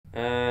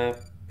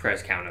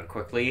press counter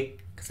quickly,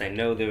 because I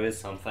know there is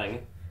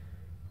something.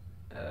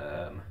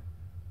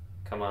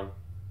 Come on.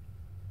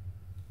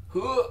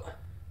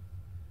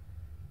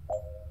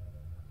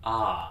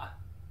 Ah.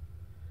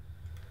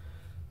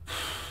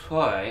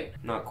 Alright,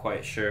 not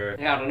quite sure.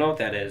 Yeah, I don't know what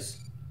that is.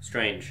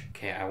 Strange.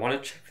 Okay, I want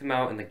to check them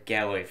out in the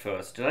gallery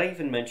first. Did I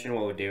even mention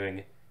what we're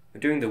doing?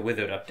 We're doing the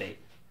Withered update.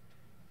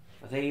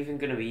 Are they even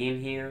gonna be in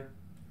here?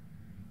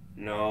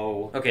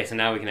 No. Okay, so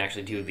now we can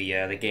actually do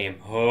the game.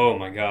 Oh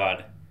my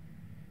god.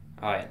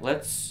 Alright,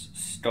 let's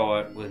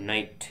start with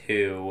night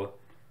 2.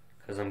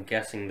 Because I'm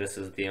guessing this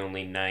is the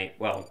only night,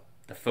 well,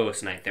 the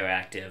first night they're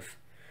active.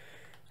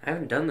 I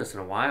haven't done this in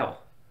a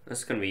while. This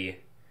is gonna be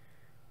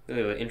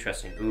really, really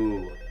interesting.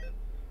 Ooh.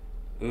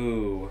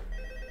 Ooh.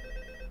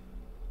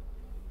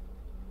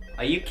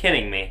 Are you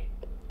kidding me?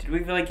 Did we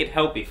really get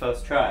Helpy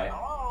first try?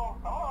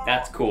 Hello?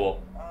 That's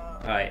cool.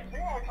 Alright.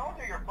 I told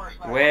you your first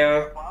night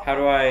Where? How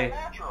do I...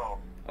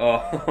 natural.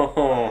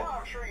 Oh.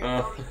 I'm sure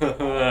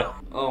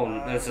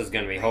Oh, this is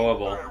gonna be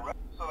horrible.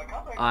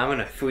 I'm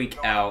gonna freak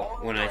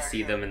out when I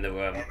see them in the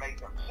room.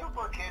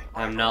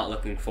 I'm not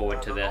looking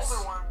forward to this.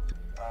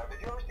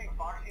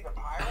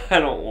 I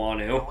don't want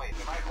to.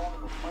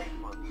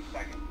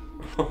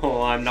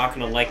 Oh, I'm not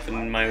gonna like them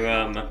in my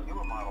room.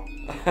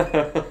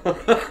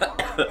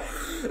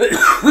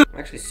 I'm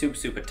actually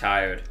super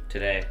tired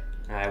today.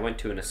 I went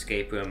to an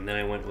escape room, then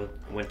I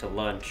went to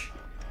lunch,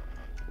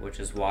 which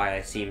is why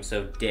I seem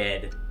so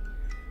dead.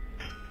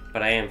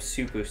 But I am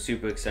super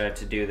excited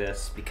to do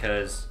this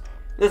because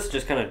this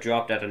just kind of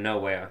dropped out of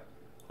nowhere.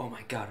 Oh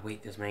my god,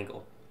 wait, there's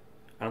Mangle.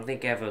 I don't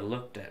think I ever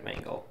looked at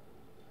Mangle.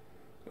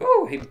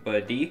 Oh, hey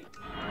buddy.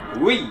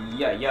 Wee,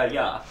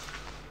 yeah.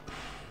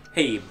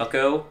 Hey,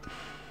 bucko.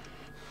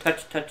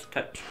 Touch.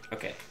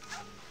 Okay.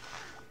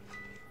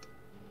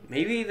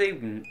 Maybe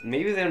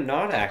they're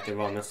not active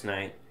on this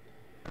night.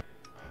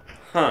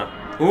 Huh.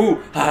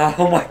 Ooh. Ah,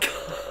 oh my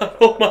god.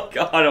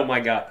 Oh my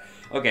god.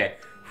 Okay.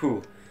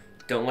 Whew.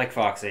 Don't like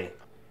Foxy.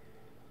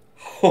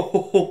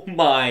 Oh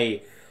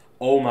my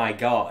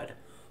god.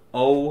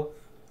 Oh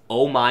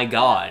my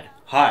god.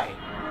 Hi.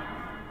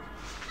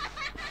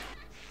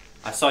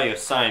 I saw your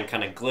sign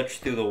kind of glitch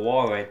through the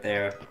wall right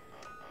there.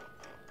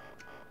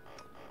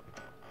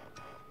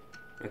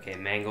 Okay,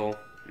 Mangle,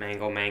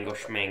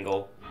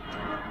 Schmangle.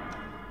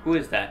 Who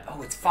is that?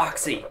 Oh, it's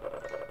Foxy.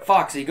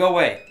 Foxy, go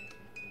away.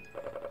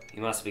 He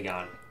must be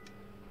gone.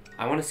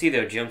 I want to see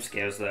their jump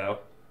scares though.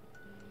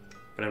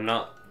 But I'm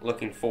not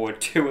looking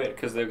forward to it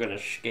because they're gonna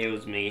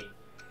scares me.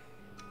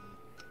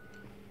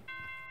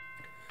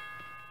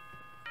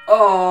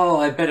 Oh,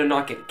 I better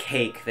not get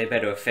cake. They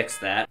better fix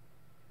that.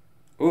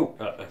 Ooh,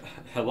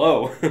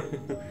 hello.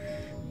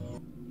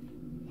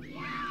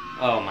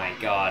 Oh my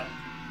god.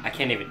 I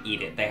can't even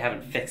eat it. They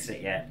haven't fixed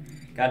it yet.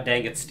 God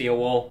dang it,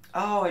 Steelwool.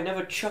 Oh, I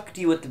never chucked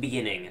you at the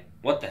beginning.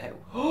 What the hell?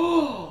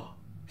 Oh,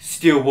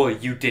 Steelwool,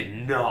 you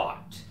did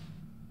not.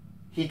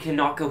 He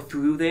cannot go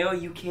through there? Are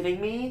you kidding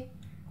me?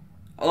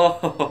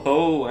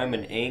 Oh, I'm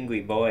an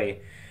angry boy.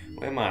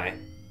 Where am I?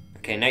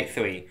 Okay, night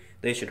 3.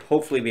 They should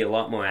hopefully be a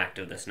lot more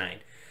active this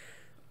night.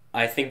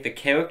 I think the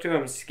character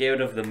I'm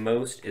scared of the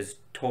most is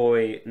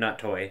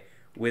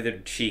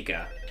Withered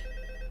Chica.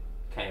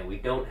 Okay, we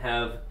don't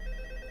have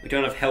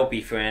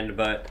Helpy Friend,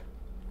 but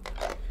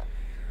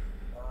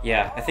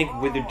yeah, I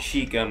think Withered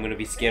Chica I'm gonna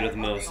be scared of the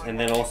most, and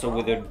then also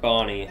Withered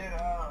Bonnie.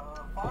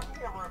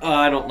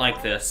 I don't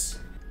like this.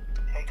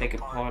 Take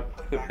apart,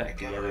 put back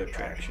together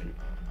attraction.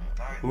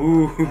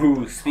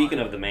 Ooh, speaking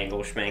of the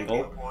Mangle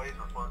Schmangle.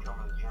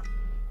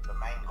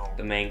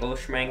 The Mangle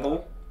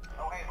Schmangle?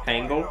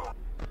 Pangle?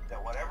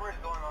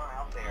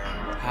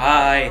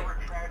 Hi!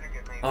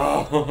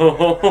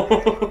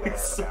 Oh,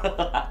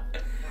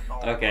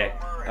 okay,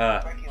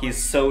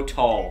 he's so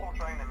tall.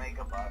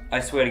 I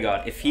swear to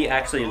god, if he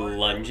actually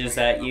lunges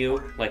at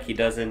you, like he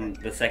does in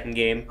the second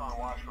game,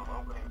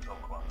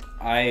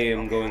 I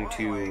am going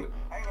to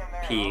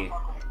pee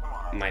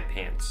my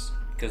pants.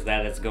 Because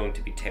that is going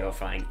to be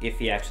terrifying if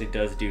he actually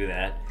does do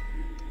that.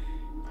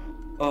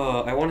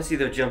 I want to see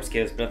their jump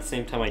scares, but at the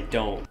same time I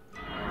don't.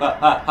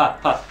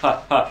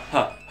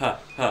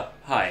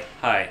 Hi.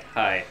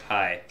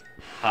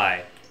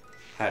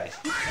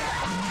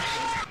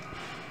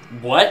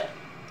 What?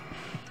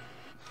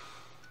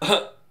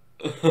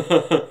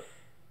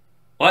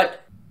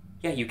 What?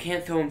 Yeah, you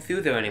can't throw him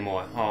through there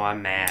anymore. Oh,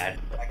 I'm mad.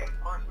 I can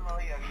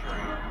personally assure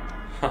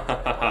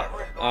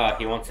you.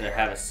 He wants to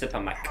have a sip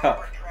of my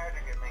cup.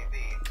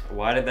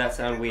 Why did that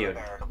sound weird?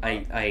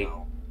 I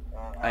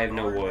have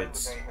no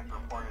words.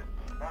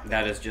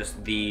 That is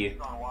just the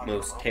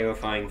most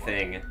terrifying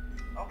thing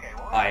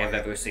I have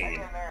ever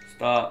seen.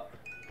 Stop.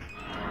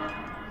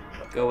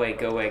 Go away.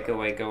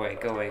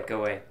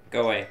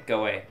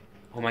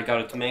 Oh my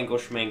god, it's Mangle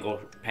Schmangle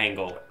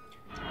Pangle.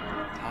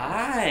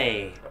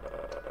 Hi.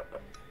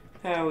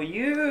 How are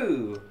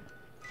you?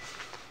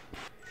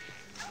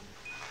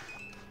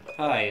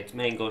 Hi, it's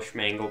Mangle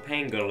Schmangle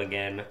Pangle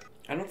again.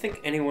 I don't think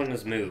anyone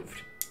has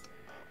moved.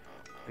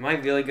 Am I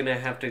really gonna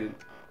have to...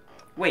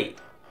 Wait.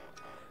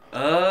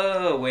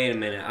 Oh, wait a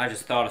minute. I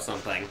just thought of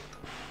something.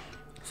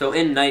 So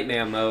in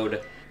Nightmare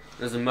mode,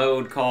 there's a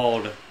mode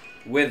called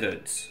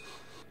Withereds.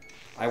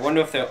 I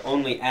wonder if they're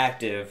only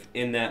active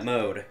in that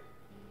mode.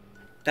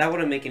 That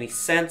wouldn't make any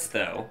sense,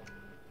 though.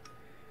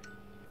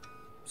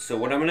 So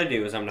what I'm gonna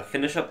do is I'm gonna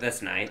finish up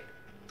this night,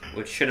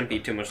 which shouldn't be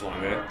too much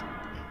longer.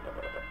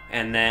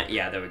 And then,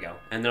 yeah, there we go.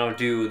 And then I'll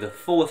do the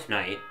 4th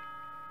night,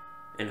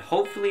 and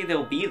hopefully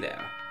they'll be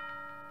there.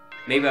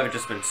 Maybe I've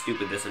just been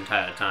stupid this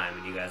entire time,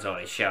 and you guys are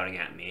always shouting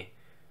at me.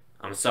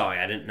 I'm sorry,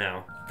 I didn't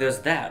know. There's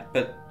that,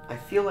 but I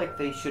feel like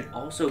they should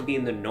also be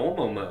in the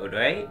normal mode,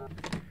 right?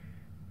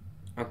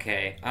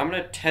 Okay, I'm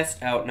gonna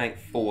test out night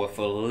 4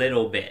 for a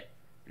little bit.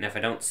 And if I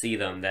don't see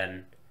them,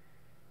 then...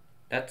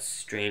 That's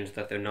strange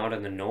that they're not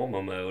in the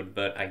normal mode,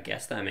 but I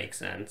guess that makes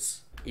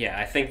sense. Yeah,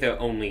 I think they're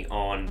only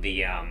on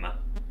the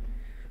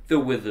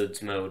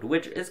Withereds mode,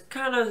 which is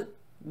kind of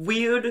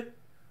weird,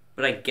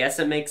 but I guess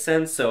it makes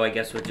sense, so I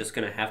guess we're just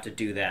gonna have to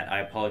do that. I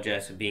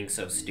apologize for being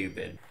so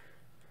stupid.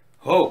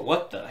 Oh,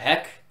 what the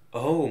heck?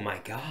 Oh my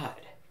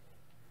god.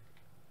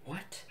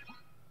 What?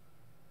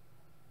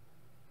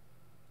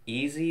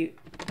 Easy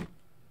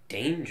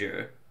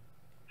danger.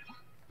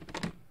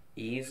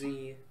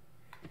 Easy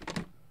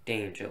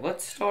danger.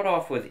 Let's start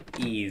off with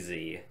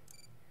easy.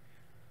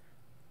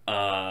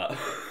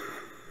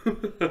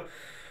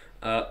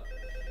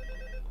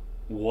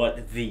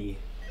 What the...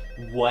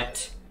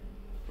 What?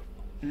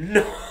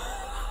 No!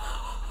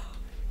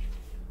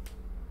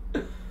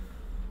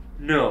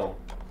 No.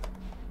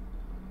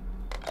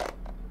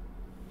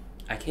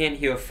 I can't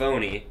hear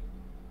phony.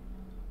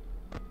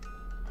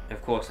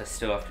 Of course, I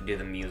still have to do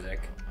the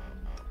music.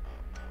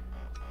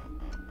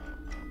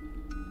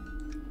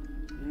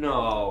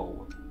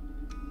 No.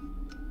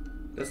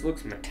 This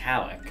looks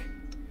metallic.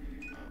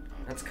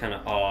 That's kind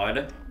of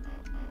odd.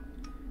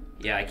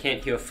 Yeah, I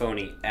can't hear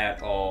phony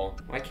at all.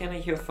 Why can't I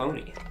hear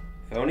phony?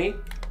 Phony?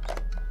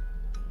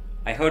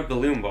 I heard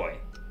Balloon Boy.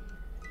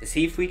 Is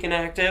he freaking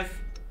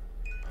active?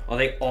 Are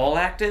they all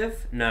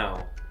active?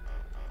 No.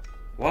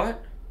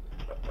 What?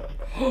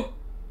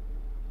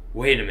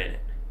 Wait a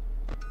minute.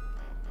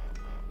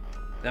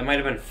 That might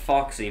have been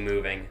Foxy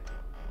moving.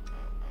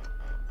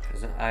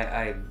 Because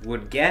I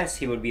would guess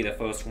he would be the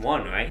first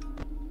one, right?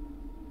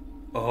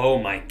 Oh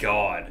my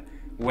god.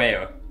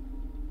 Where?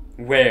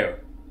 Where?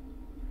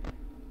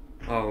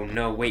 Oh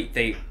no,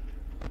 wait,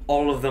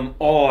 all of them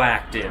are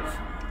active.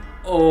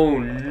 Oh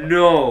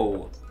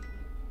no.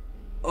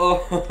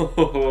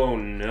 Oh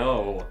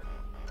no.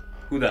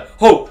 Who the?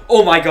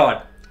 Oh my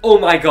god. Oh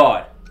my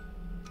god.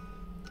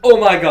 Oh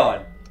my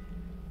god.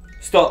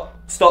 Stop.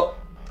 Stop.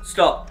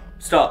 Stop.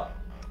 Stop.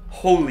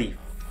 Holy.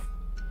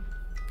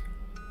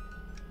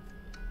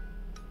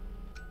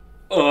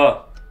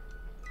 Oh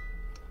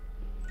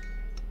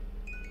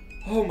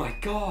my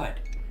god.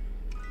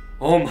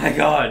 Oh my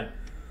god.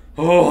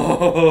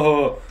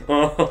 Oh.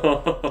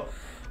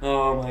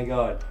 Oh my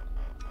god.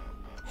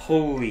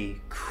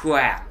 Holy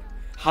crap.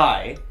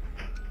 Hi.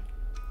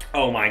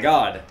 Oh my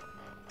god.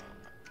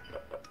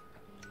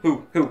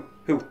 Who?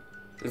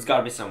 There's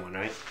gotta be someone,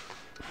 right?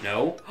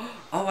 No?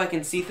 Oh, I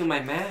can see through my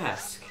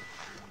mask.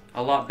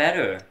 A lot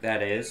better,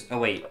 that is. Oh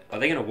wait, are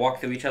they gonna walk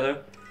through each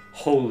other?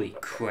 Holy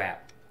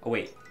crap. Oh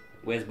wait,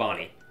 where's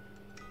Bonnie?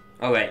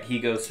 Oh wait, he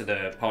goes to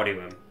the party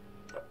room.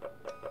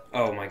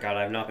 Oh my god,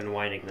 I've not been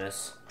winding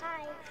this.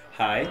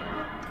 Hi.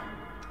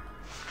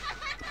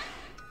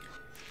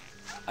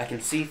 I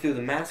can see through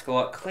the mask a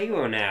lot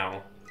clearer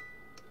now.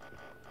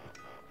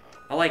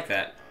 I like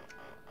that.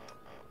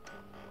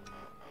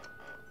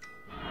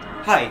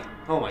 Hi.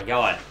 Oh my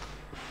god.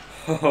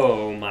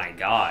 Oh my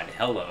god.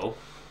 Hello.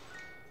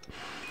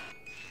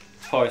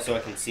 Oh, so I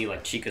can see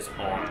like Chica's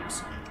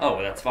arms.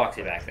 Oh, that's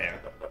Foxy back there.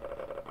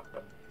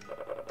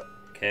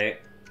 Okay.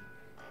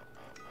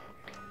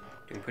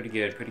 Doing pretty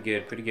good, pretty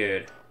good, pretty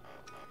good.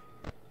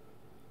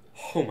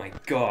 Oh my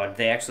god,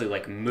 they actually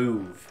like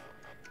move.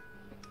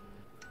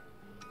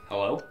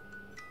 Hello?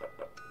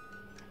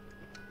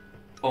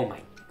 Oh my,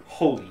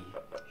 holy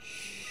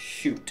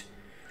shoot.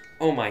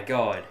 Oh my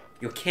god,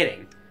 you're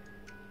kidding.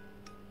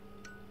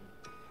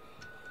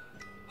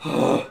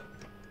 Huh?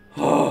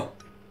 Hello?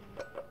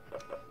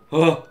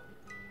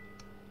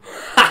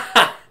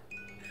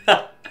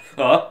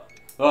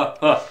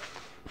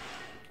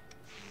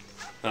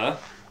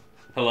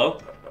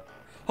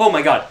 Oh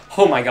my god.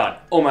 Oh my god.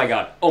 Oh my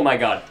god. Oh my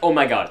god. Oh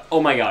my god.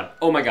 Oh my god.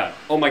 Oh my god.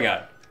 Oh my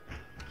god.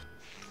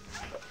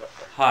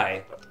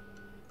 Hi.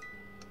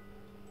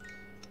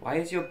 Why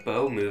is your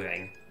bow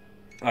moving?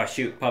 Oh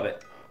shoot,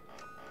 puppet.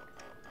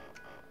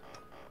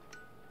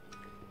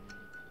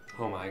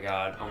 Oh my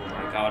god. Oh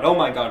my god. Oh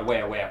my god.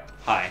 Where?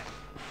 Hi.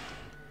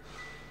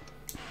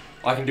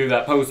 I can do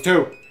that pose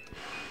too.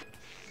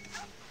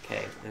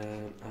 Okay.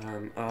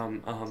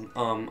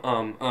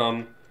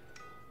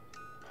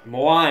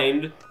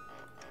 Blind.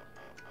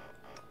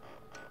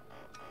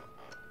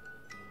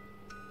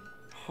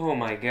 Oh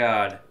my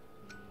god.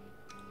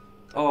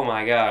 Oh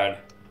my god.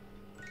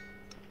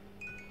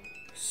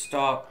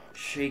 Stop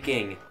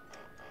shaking.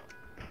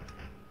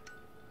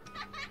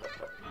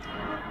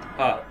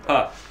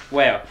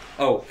 Where?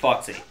 Oh,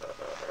 Foxy.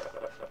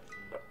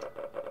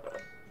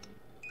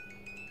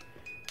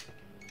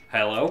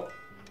 Hello?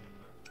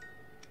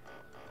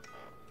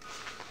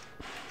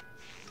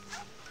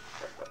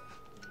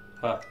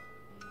 Huh.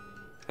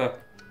 Huh.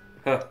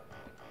 Huh.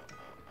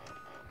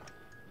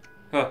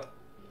 Huh.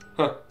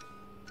 Huh.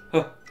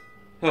 Huh.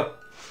 Huh.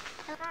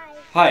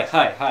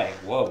 Hi.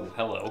 Whoa,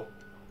 hello.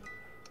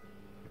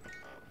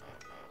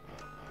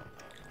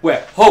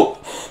 Where? Oh!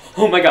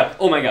 Oh my god,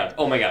 oh my god,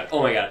 oh my god,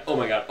 oh my god, oh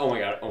my god, oh my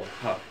god, oh,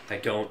 I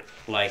don't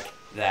like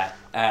that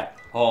at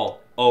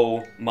all.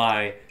 Oh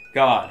my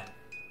god.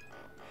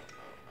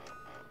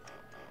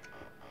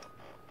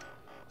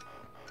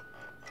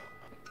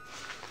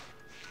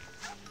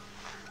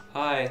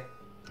 Hi.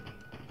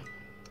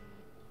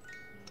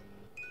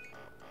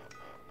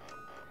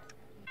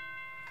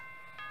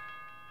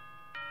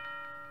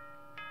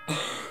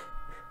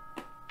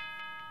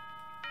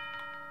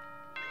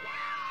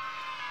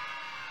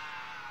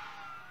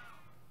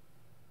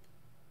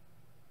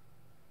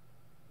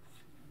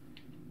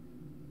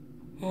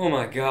 Oh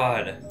my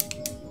god.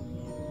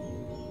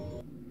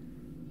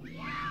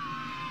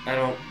 I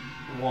don't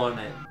want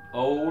it.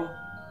 Oh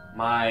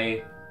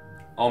my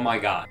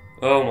god.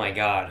 Oh my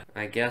god.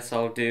 I guess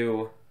I'll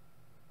do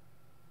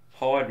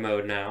hard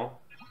mode now.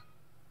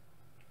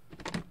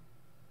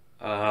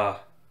 I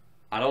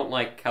don't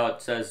like how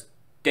it says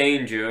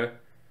danger,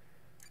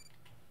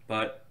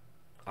 but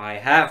I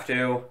have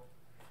to.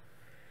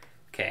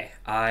 Okay,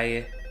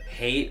 I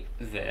hate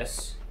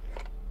this.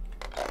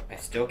 I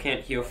still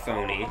can't hear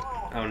Phony.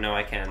 Oh no,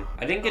 I can.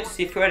 I didn't get to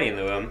see Freddy in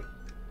the room,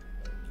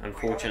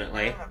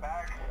 unfortunately.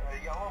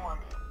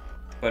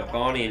 But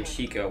Bonnie and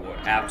Chica were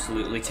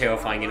absolutely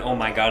terrifying, and oh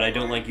my god, I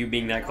don't like you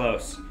being that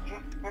close.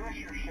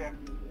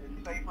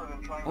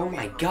 Oh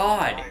my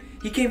god!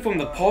 He came from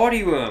the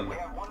party room!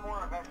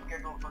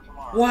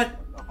 What?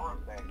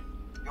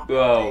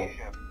 Bro,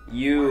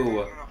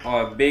 you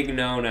are a big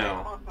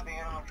no-no.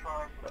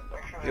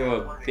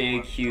 You're a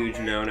big, huge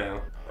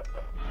no-no.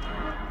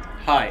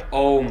 Hi.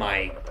 Oh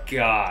my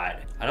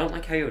god. I don't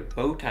like how your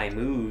bow tie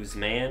moves,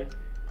 man.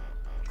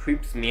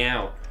 Creeps me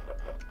out.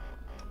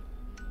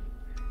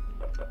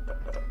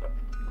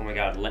 Oh my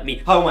god, let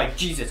me. Oh my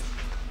Jesus!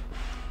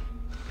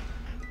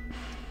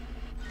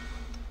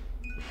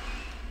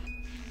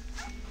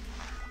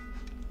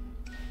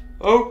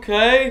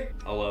 Okay.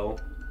 Hello.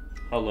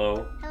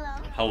 Hello.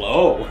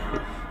 Hello.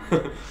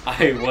 Hello.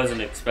 I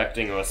wasn't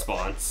expecting a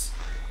response.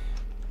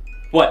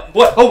 What?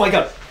 What? Oh my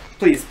god!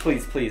 Please,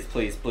 please, please,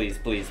 please, please,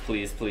 please,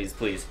 please, please,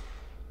 please.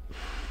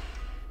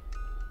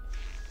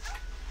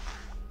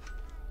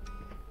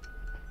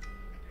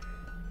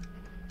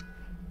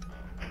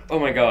 Oh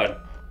my god.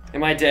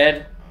 Am I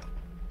dead?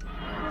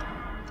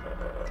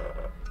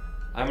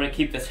 I'm gonna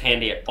keep this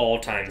handy at all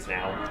times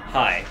now.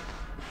 Hi.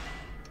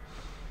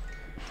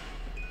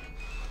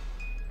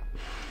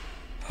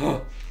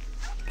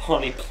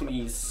 Bonnie,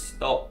 please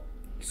stop.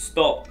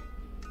 Stop.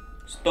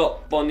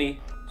 Stop,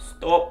 Bonnie.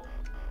 Stop.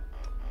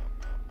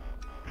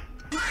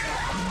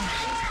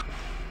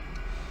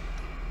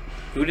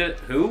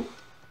 Who?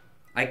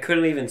 I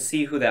couldn't even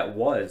see who that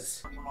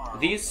was.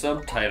 These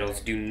subtitles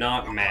do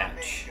not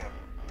match.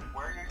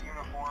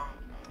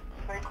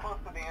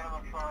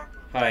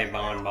 Hi,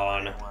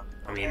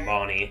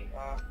 Bonnie.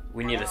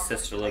 We need a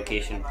sister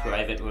location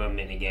private room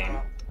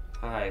minigame.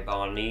 Hi,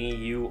 Bonnie.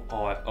 You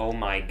are, oh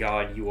my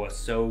god, you are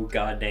so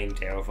goddamn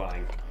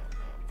terrifying.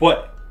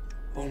 What?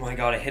 Oh my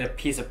god, I hit a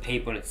piece of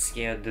paper and it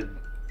scared the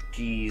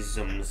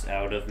jeezums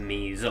out of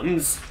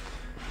me-zums.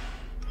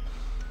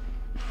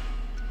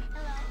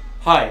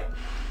 Hi.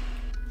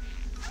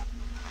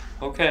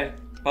 Okay,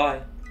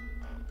 bye.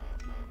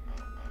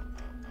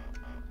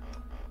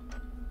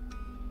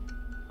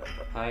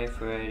 Hi,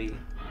 Freddy.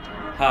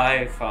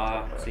 Hi,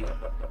 Foxy.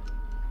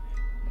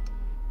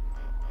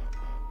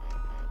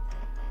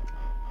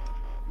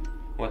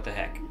 What the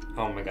heck?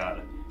 Oh my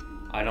god.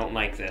 I don't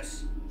like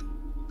this.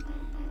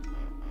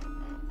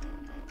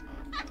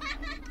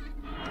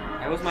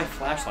 Why was my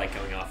flashlight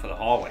going off for the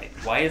hallway?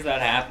 Why is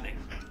that happening?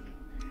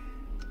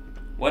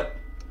 What?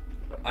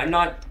 I'm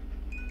not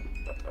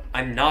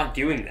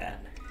doing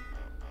that.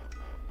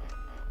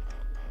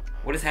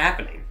 What is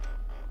happening?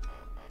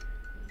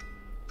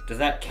 Does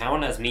that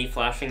count as me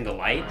flashing the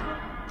light?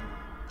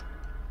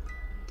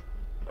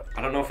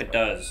 I don't know if it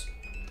does.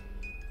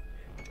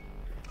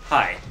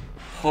 Hi.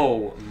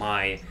 Oh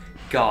my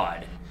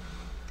god.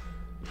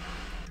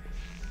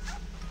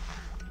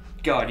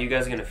 God, you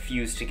guys are gonna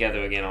fuse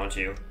together again, aren't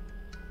you?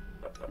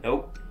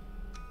 Nope.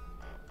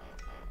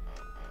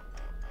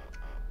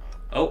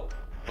 Oh,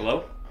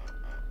 hello?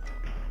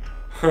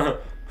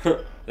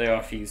 They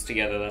are fused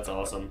together, that's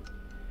awesome.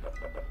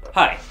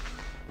 Hi.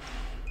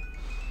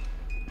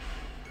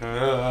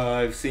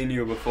 I've seen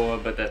you before,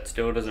 but that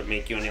still doesn't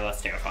make you any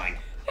less terrifying.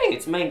 Hey,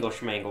 it's Mangle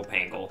Schmangle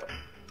Pangle.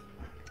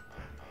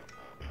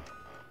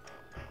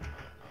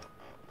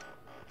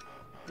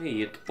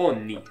 Hey, it's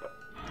Bonnie.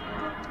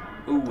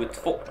 Ooh, it's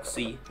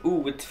Foxy.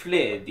 Ooh, it's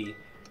Freddy.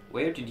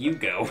 Where did you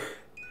go?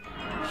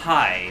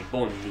 Hi,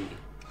 Bonnie.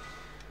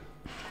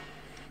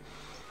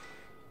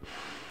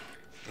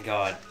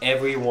 God,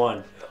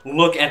 everyone,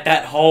 look at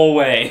that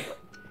hallway.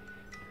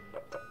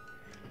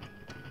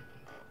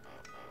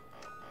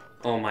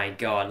 Oh my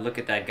god, look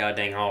at that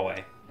goddamn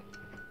hallway.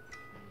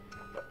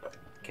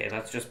 Okay,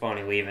 that's just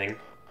Bonnie leaving.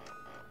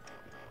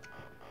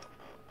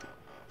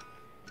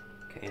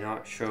 Okay,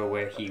 not sure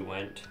where he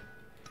went.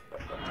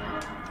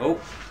 Oh!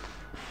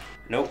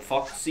 Nope,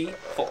 Foxy,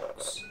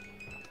 Fox.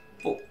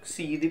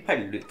 Foxy the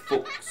pirate,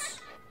 Fox.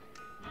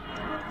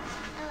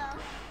 Hello.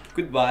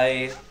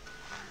 Goodbye.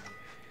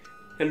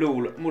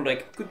 Hello, more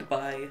like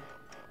goodbye.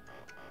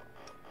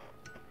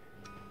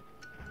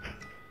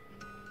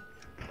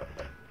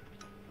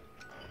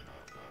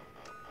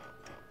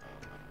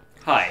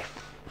 Hi.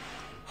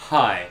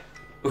 Hi.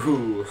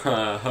 Ooh,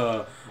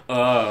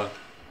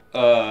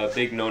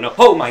 big no.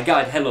 Oh my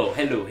god, hello,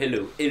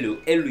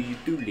 you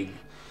doing?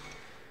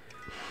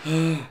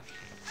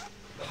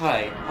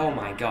 Hi, oh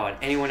my god,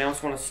 anyone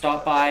else want to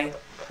stop by?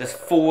 There's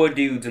 4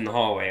 dudes in the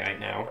hallway right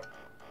now.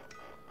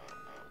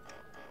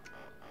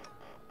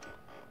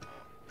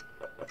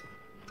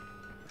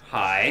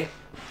 Hi.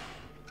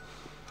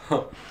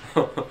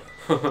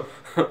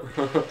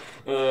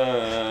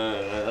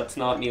 That's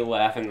not me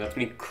laughing, that's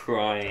me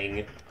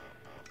crying.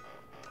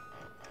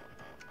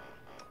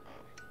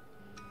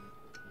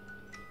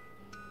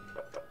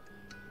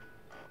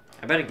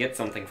 I better get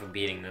something for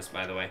beating this,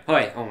 by the way.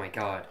 Hi! Oh my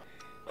god.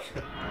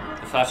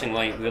 The flashing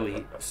light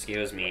really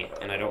scares me,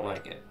 and I don't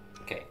like it.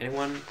 Okay,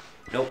 anyone?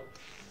 Nope.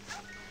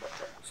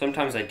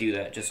 Sometimes I do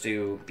that just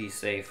to be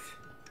safe.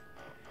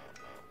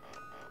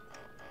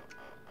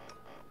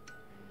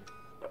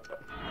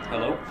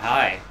 Hello?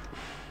 Hi.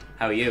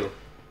 How are you?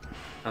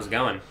 How's it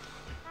going?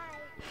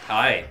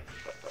 Hi.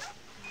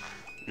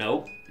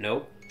 Nope,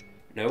 nope,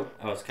 nope.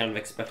 I was kind of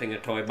expecting a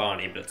toy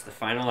Bonnie, but it's the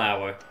final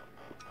hour.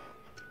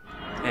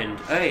 And,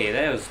 hey,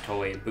 there's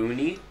Toy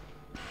Booney.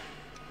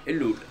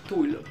 Hello,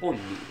 Toy Bonnie.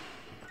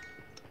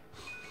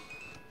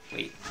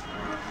 Wait.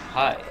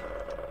 Hi.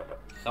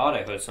 Thought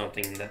I heard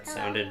something that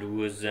sounded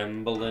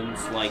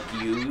resemblance like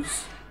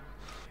yous.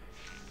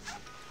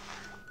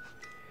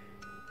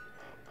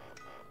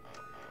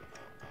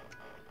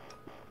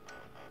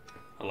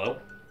 Hello?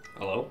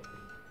 Hello?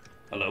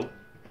 Hello?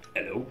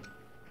 Hello?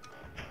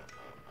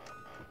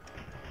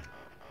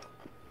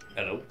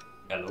 Hello?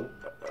 Hello?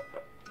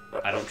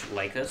 I don't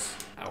like this.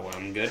 Oh,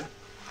 I'm good.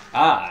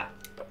 Ah!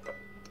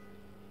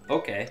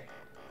 Okay.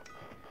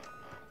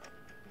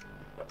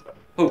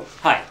 Oh,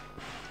 hi.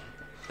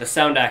 The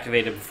sound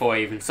activated before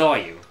I even saw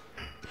you.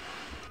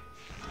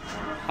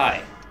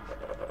 Hi.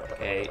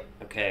 Okay,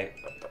 okay.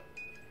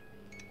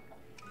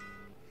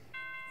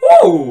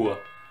 Woo!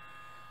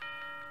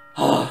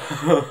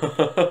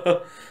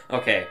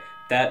 Okay,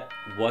 that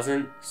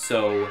wasn't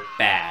so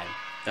bad.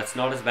 That's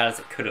not as bad as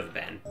it could have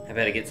been. I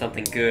better get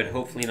something good,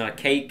 hopefully not a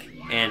cake,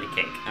 and a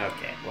cake.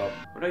 Okay, well,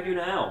 what do I do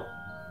now?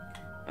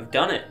 I've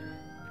done it.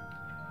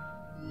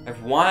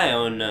 I've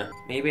won.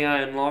 Maybe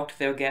I unlocked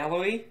their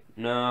gallery?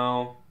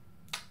 No.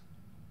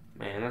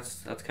 Man,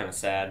 that's kind of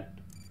sad.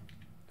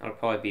 That'll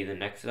probably be the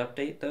next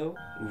update, though.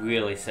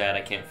 Really sad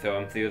I can't throw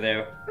them through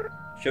there.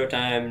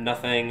 Showtime,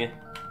 nothing.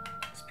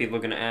 These people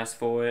are gonna ask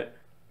for it.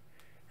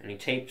 Any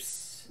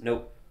tapes?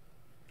 Nope.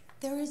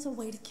 There is a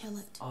way to kill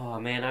it. Oh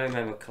man, I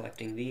remember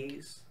collecting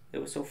these. It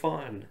was so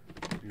fun.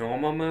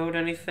 Normal mode,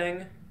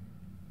 anything?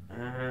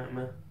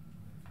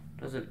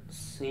 Doesn't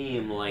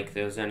seem like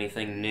there's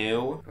anything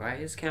new.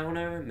 Prize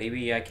counter?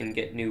 Maybe I can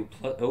get new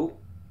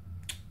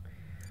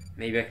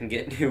maybe I can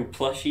get new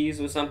plushies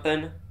or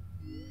something?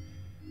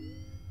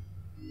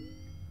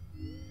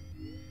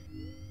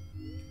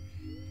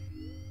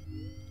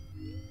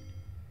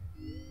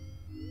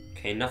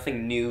 Okay,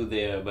 nothing new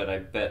there, but I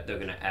bet they're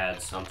gonna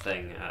add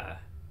something,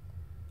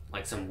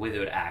 like some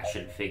withered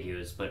action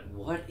figures, but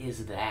what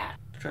is that?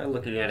 Try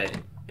looking at it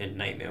in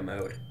nightmare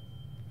mode.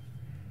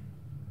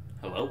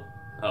 Hello?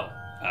 Oh,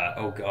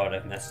 oh god,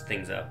 I've messed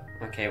things up.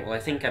 Okay, well I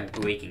think I'm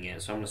breaking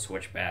it, so I'm gonna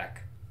switch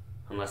back.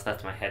 Unless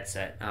that's my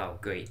headset. Oh,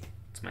 great.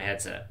 It's my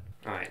headset.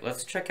 Alright,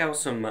 let's check out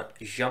some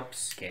jump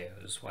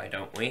scares, why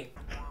don't we?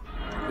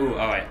 Ooh,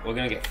 alright, we're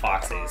gonna get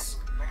Foxy's.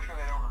 Make sure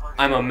they don't hurt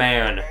I'm you, a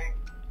man. okay?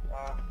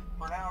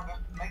 For now,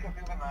 just make it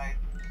through the night.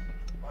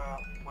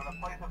 When the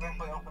place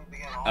eventually opens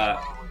again, I'll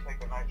probably take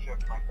the night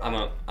shift myself.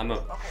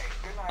 Okay,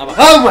 good night. Oh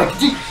my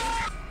god!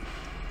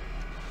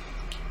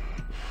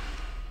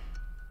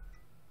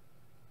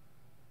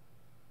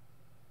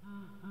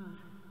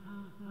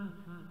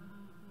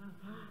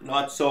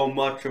 Not so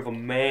much of a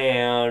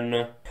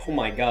man. Oh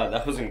my god,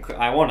 that was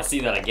I want to see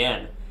that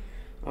again.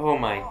 Oh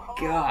my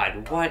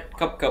god, what?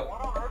 Cup. What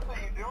on earth are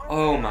you doing?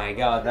 Oh my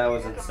god, that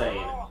was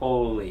insane.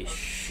 Holy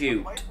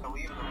shoot.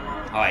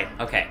 Alright,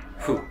 okay.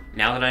 Whew.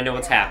 Now that I know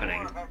what's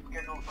happening,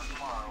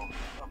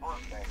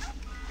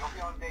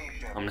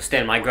 I'm gonna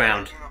stand my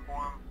ground.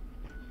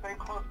 Stay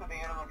close to the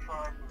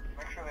animatronics and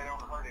make sure they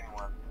don't hurt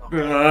anyone.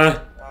 Okay?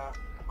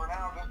 For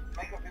now, just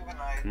make it through the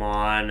night. Come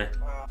on.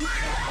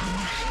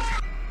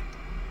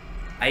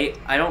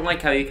 I don't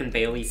like how you can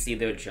barely see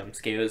their jump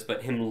scares,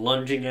 but him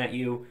lunging at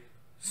you,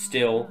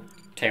 still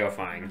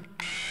terrifying.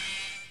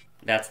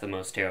 That's the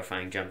most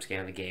terrifying jump scare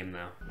in the game,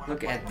 though.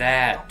 Look at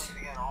that.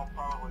 I'll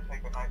probably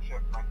take the night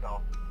shift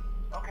myself.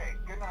 Okay,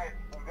 good night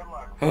and good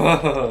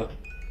luck.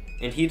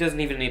 And he doesn't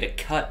even need a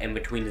cut in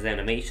between his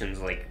animations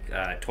like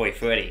Toy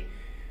Freddy.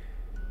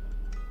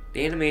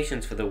 The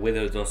animations for the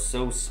Withers are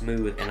so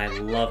smooth and I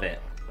love it.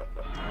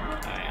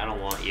 Alright, I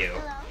don't want you.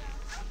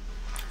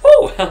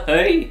 Oh,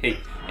 hey,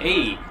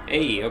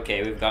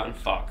 okay, we've gotten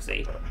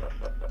Foxy.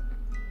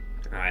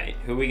 Alright,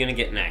 who are we gonna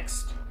get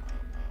next?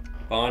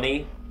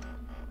 Bonnie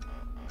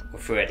or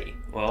Freddy?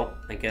 Well,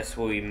 I guess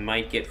we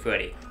might get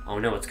Freddy. Oh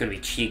no, it's gonna be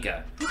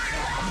Chica.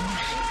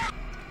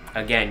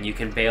 Again, you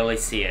can barely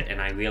see it,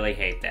 and I really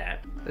hate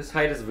that. This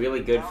height is really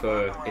good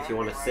for if you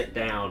want to sit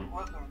down.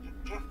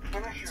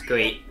 It's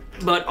great,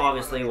 but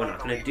obviously we're not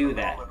gonna do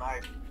that.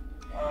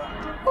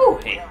 Oh,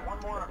 hey.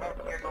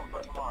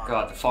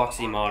 God, the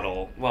Foxy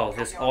model. Well,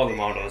 all the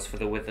models for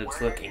the Wizards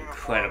look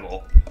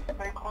incredible.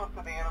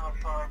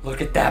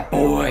 Look at that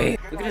boy!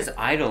 Look at his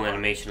idle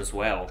animation as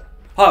well.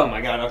 Oh my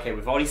god, okay,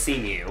 we've already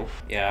seen you.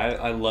 Yeah,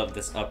 I love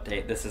this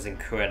update. This is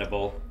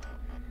incredible.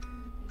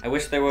 I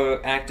wish they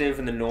were active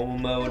in the normal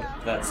mode,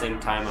 but at the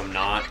same time I'm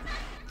not.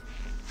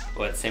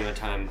 Or at the same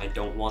time, I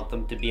don't want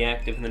them to be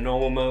active in the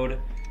normal mode,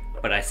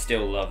 but I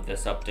still love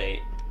this update.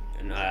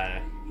 And,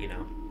 you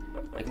know,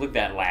 like, look at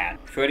that lad.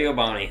 Freddy or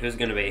Bonnie, who's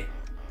gonna be?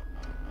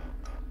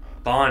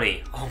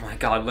 Bonnie. Oh my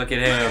god, look at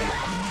him.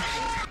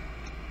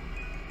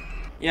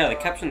 Yeah, the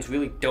captions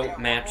really don't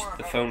match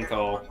the phone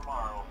call.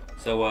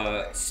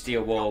 So,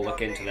 Steel Wall,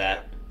 look into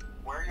that.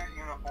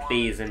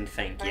 Please and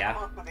thank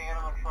ya.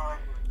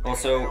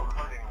 Also,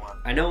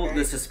 I know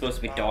this is supposed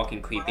to be dark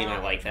and creepy and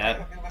I like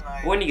that,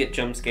 but when you get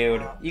jump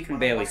scared, you can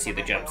barely see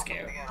the jump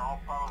scare.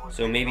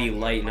 So maybe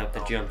lighten up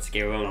the jump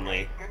scare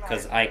only,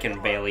 because I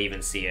can barely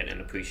even see it and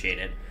appreciate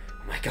it.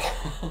 Oh my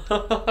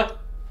god.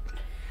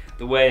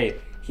 The way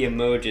he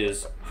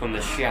emerges from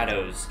the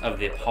shadows of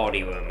the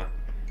party room.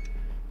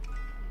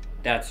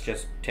 That's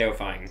just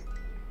terrifying.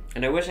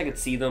 And I wish I could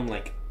see them,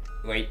 like,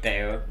 right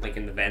there, like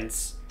in the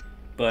vents,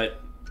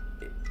 but,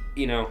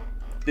 you know,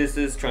 this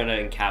is trying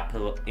to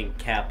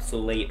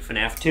encapsulate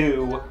FNaF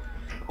 2.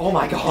 Oh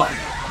my god!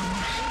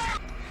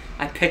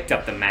 I picked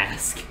up the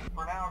mask.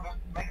 For now, just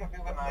make it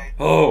through the night.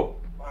 Oh!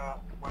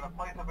 When the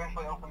place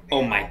eventually opens Oh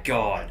again, my I'll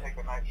god. take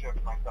the night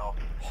shift myself.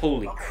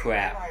 Holy Okay,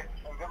 crap. Good night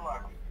and good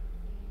luck.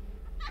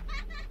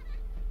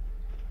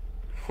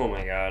 Oh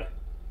my god.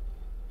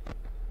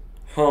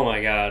 Oh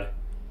my god.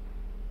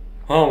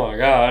 Oh my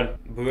god.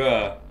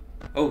 Bruh.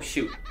 Oh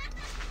shoot.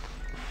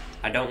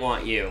 I don't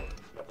want you.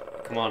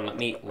 Come on, let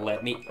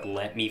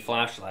me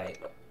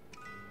flashlight.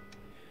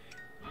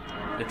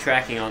 The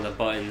tracking on the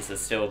buttons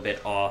is still a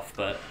bit off,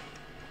 but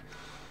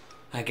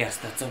I guess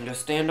that's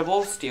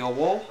understandable. Steel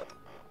Wool.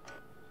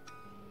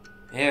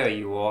 There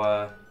you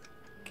are.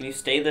 Can you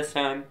stay this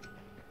time?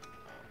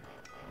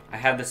 I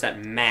have this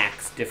at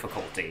max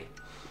difficulty,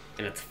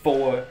 and it's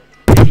 4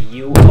 and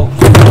you.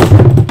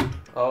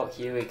 Oh,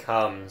 here he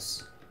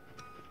comes.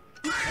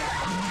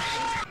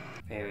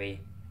 Very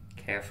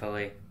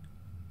carefully.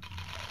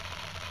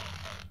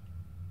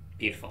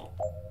 Beautiful.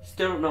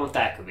 Still don't know what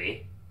that could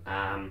be.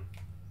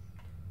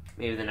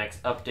 Maybe the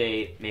next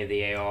update,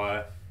 maybe the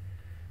AR.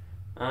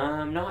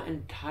 I'm not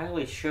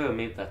entirely sure.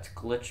 Maybe that's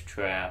Glitch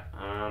Trap.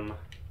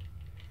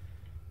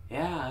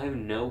 Yeah, I have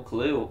no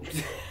clue.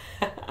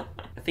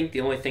 I think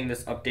the only thing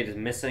this update is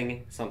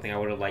missing, something I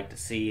would have liked to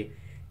see,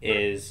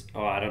 is,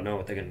 oh, I don't know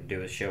what they're gonna do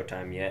with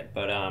Showtime yet,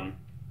 but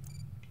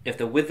if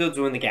the Wizards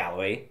were in the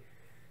gallery,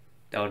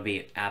 that would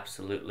be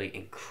absolutely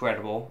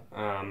incredible.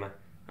 I'm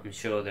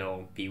sure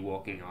they'll be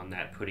working on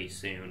that pretty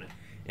soon.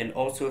 And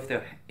also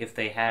if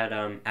they had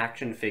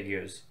action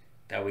figures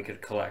that we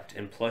could collect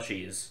and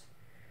plushies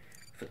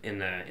in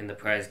the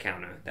prize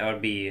counter, that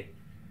would be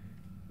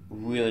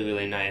really,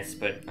 really nice,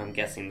 but I'm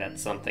guessing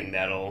that's something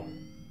that'll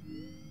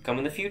come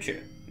in the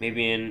future.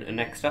 Maybe in a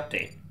next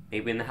update.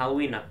 Maybe in the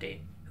Halloween update.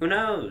 Who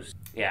knows?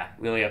 Yeah,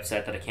 really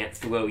upset that I can't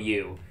throw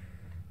you,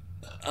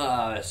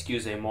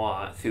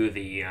 excusez-moi, through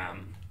the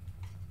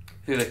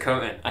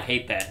curtain. I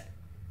hate that.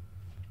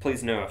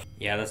 Please nerf.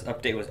 Yeah, this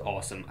update was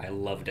awesome. I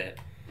loved it.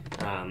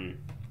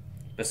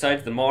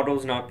 Besides the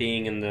models not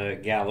being in the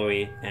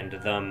gallery and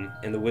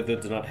the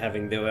Wizards not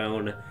having their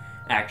own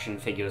action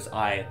figures,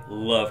 I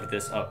loved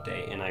this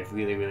update, and I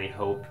really, really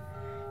hope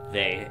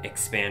they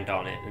expand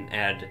on it and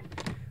add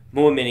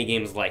more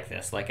minigames like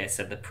this. Like I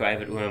said, the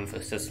private room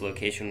for Sister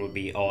Location would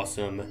be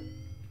awesome.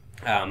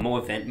 More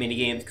event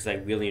minigames, because I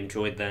really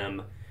enjoyed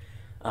them.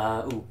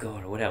 Oh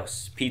god, what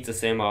else? Pizza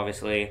Sim,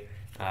 obviously.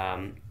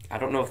 I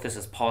don't know if this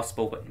is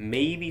possible, but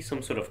maybe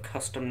some sort of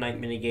custom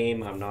night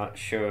minigame. I'm not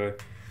sure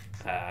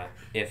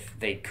if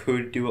they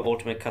could do an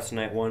Ultimate Custom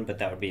Night one, but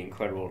that would be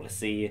incredible to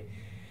see.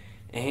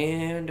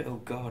 And,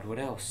 oh god, what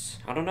else?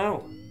 I don't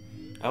know.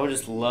 I would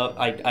just love,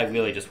 I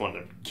really just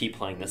wanted to keep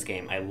playing this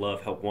game. I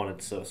love Help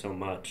Wanted so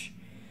much.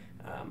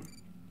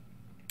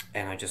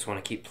 And I just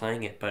want to keep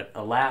playing it, but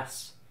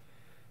alas,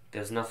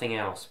 there's nothing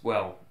else.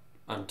 Well,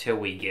 until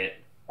we get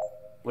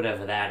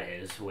whatever that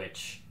is,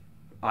 which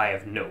I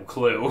have no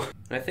clue.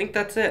 And I think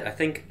that's it. I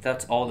think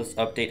that's all this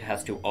update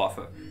has to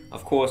offer.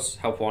 Of course,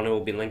 Help Wanted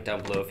will be linked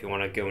down below if you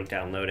want to go and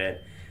download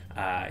it.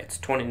 It's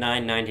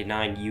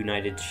 $29.99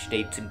 United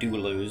States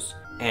dollars,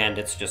 and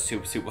it's just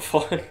super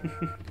fun.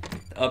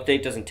 The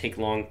update doesn't take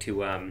long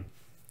to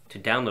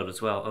download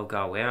as well. Oh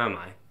god, where am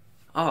I?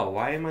 Oh,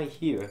 why am I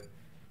here?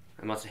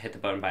 I must have hit the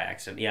button by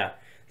accident. Yeah,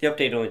 the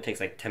update only takes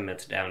like 10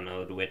 minutes to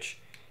download, which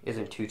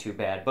isn't too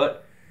bad,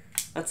 but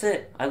that's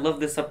it. I love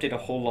this update a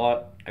whole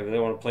lot. I really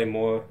want to play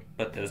more,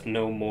 but there's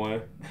no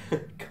more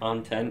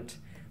content.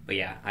 But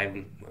yeah,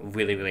 I'm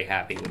really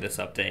happy with this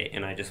update,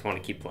 and I just want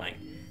to keep playing.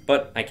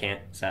 But I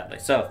can't, sadly.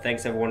 So,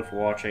 thanks everyone for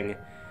watching,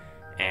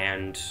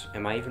 and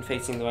am I even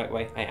facing the right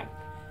way? I am.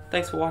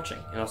 Thanks for watching,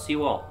 and I'll see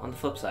you all on the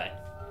flip side.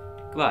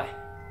 Goodbye.